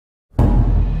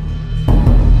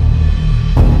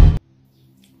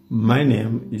My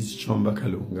name is Chomba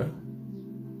Kalunga.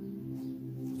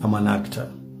 I'm an actor.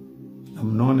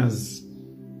 I'm known as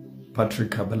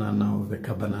Patrick Kabanana of the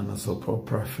Kabanana Soap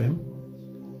Opera fame.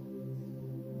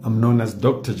 I'm known as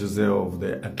Dr. Jose of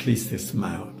the At Least a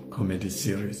Smile comedy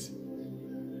series,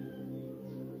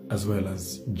 as well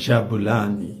as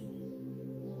Jabulani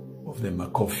of the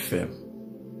Makofi fame.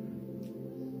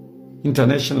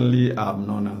 Internationally, I'm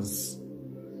known as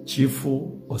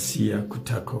Chifu Osia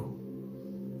Kutako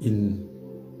in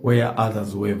Where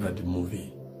Others Wavered the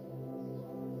movie.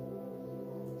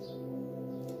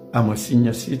 I'm a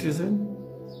senior citizen.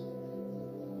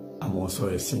 I'm also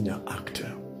a senior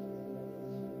actor.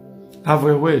 I have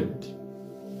a word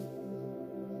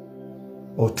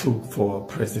or two for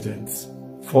presidents,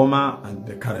 former and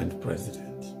the current president.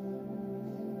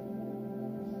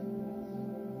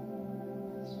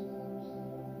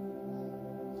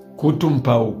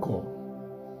 Kutumpa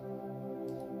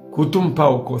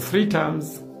uko, 3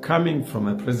 times coming from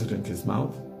a president's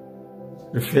mouth,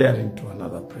 referring to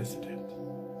another president.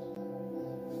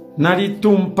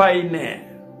 Naritumpaine,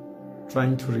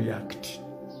 trying to react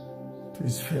to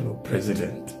his fellow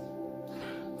president.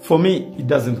 For me, it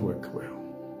doesn't work well.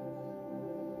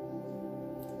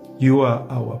 You are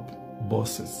our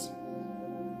bosses.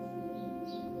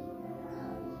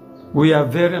 We are a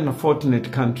very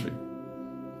unfortunate country.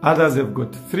 Others have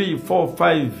got 3, 4,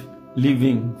 5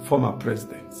 living former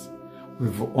presidents.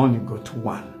 We've only got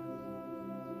 1.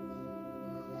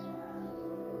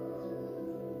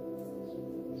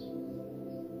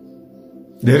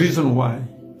 The reason why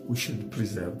we should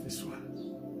preserve this one,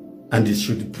 and he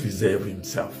should preserve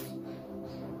himself.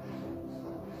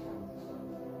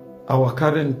 Our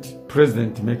current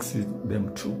president makes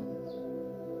them 2.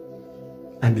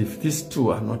 And if these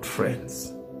 2 are not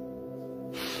friends,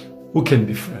 who can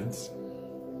be friends?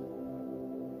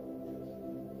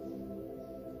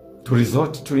 To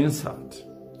resort to insult,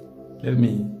 let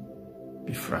me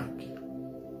be frank.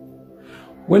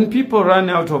 When people run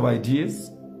out of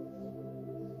ideas,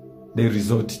 they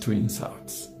resort to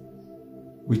insults,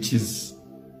 which is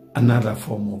another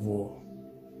form of war.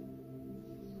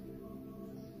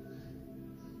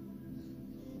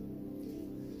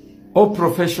 All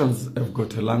professions have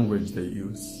got a language they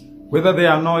use. Whether they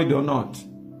are annoyed or not,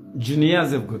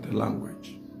 engineers have got a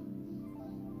language.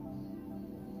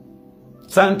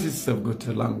 Scientists have got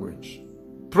a language.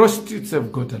 Prostitutes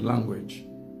have got a language.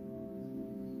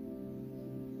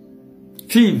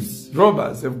 Thieves,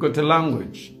 robbers have got a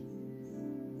language.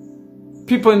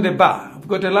 People in the bar have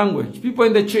got a language. People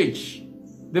in the church,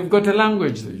 they've got a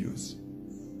language they use.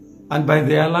 And by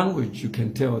their language, you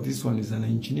can tell this one is an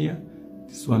engineer,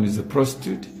 this one is a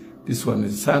prostitute, this one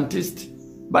is a scientist,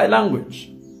 by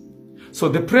language. So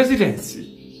the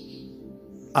presidency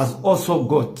has also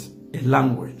got a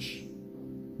language.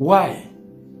 Why?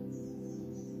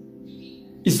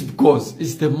 It's because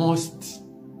it's the most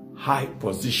high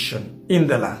position in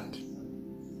the land.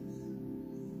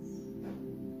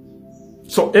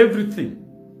 So everything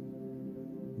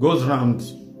goes around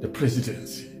the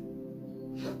presidency.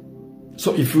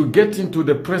 So if you get into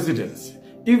the presidency,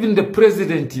 even the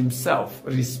president himself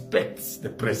respects the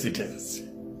presidency.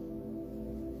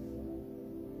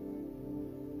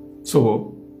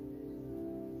 So,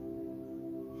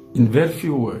 in very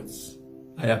few words,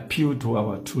 I appeal to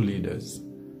our 2 leaders.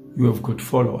 You have got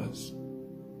followers,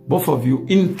 both of you,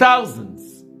 in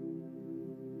thousands.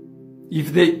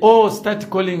 If they all start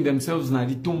calling themselves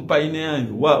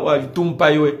Naritumpaine,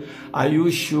 are you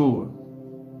sure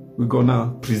we're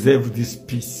gonna preserve this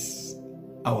peace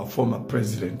our former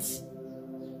presidents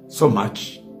so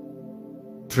much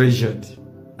treasured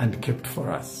and kept for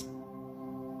us?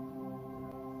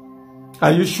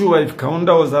 Are you sure if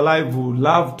Kaunda was alive, we would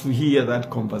love to hear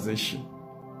that conversation?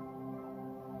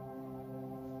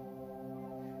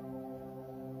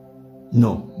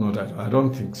 No, not at all. I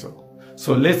don't think so.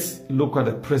 So let's look at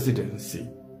the presidency.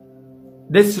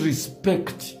 Let's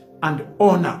respect and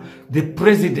honor the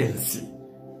presidency.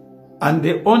 And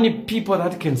the only people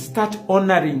that can start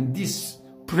honoring this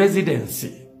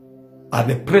presidency are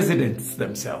the presidents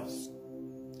themselves.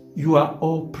 You are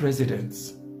all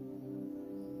presidents.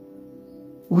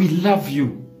 We love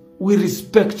you. We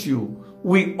respect you.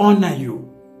 We honor you.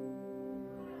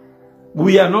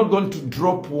 We are not going to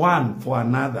drop one for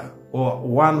another or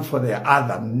one for the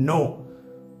other. No.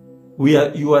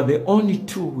 You are the only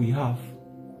 2 we have.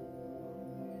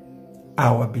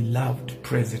 Our beloved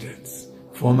presidents,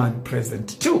 former and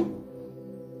present too.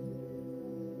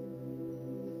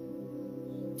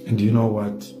 And you know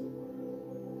what?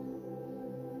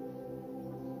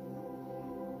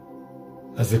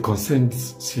 As a concerned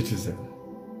citizen,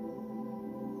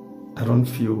 I don't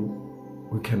feel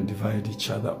we can divide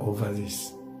each other over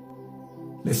this.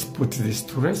 Let's put this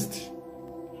to rest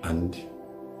and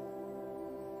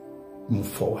move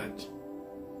forward.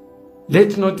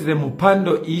 Let not the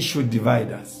Mupando issue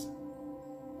divide us.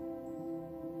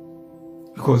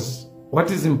 Because what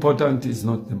is important is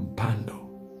not the Mupando.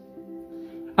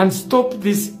 And stop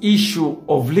this issue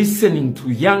of listening to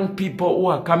young people who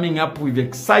are coming up with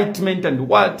excitement and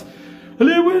what?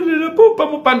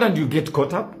 And you get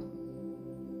caught up.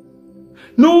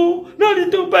 No,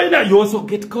 you also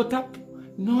get caught up.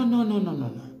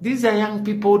 No. These are young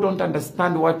people who don't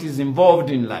understand what is involved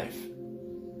in life.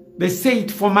 They say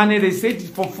it for money, they say it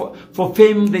for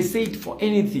fame, they say it for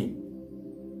anything.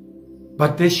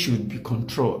 But they should be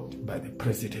controlled by the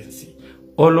presidency.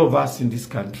 All of us in this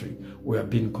country, we are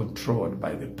being controlled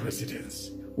by the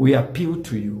presidency. We appeal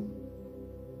to you,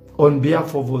 on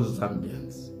behalf of all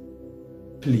Zambians,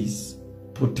 please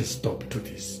put a stop to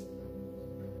this.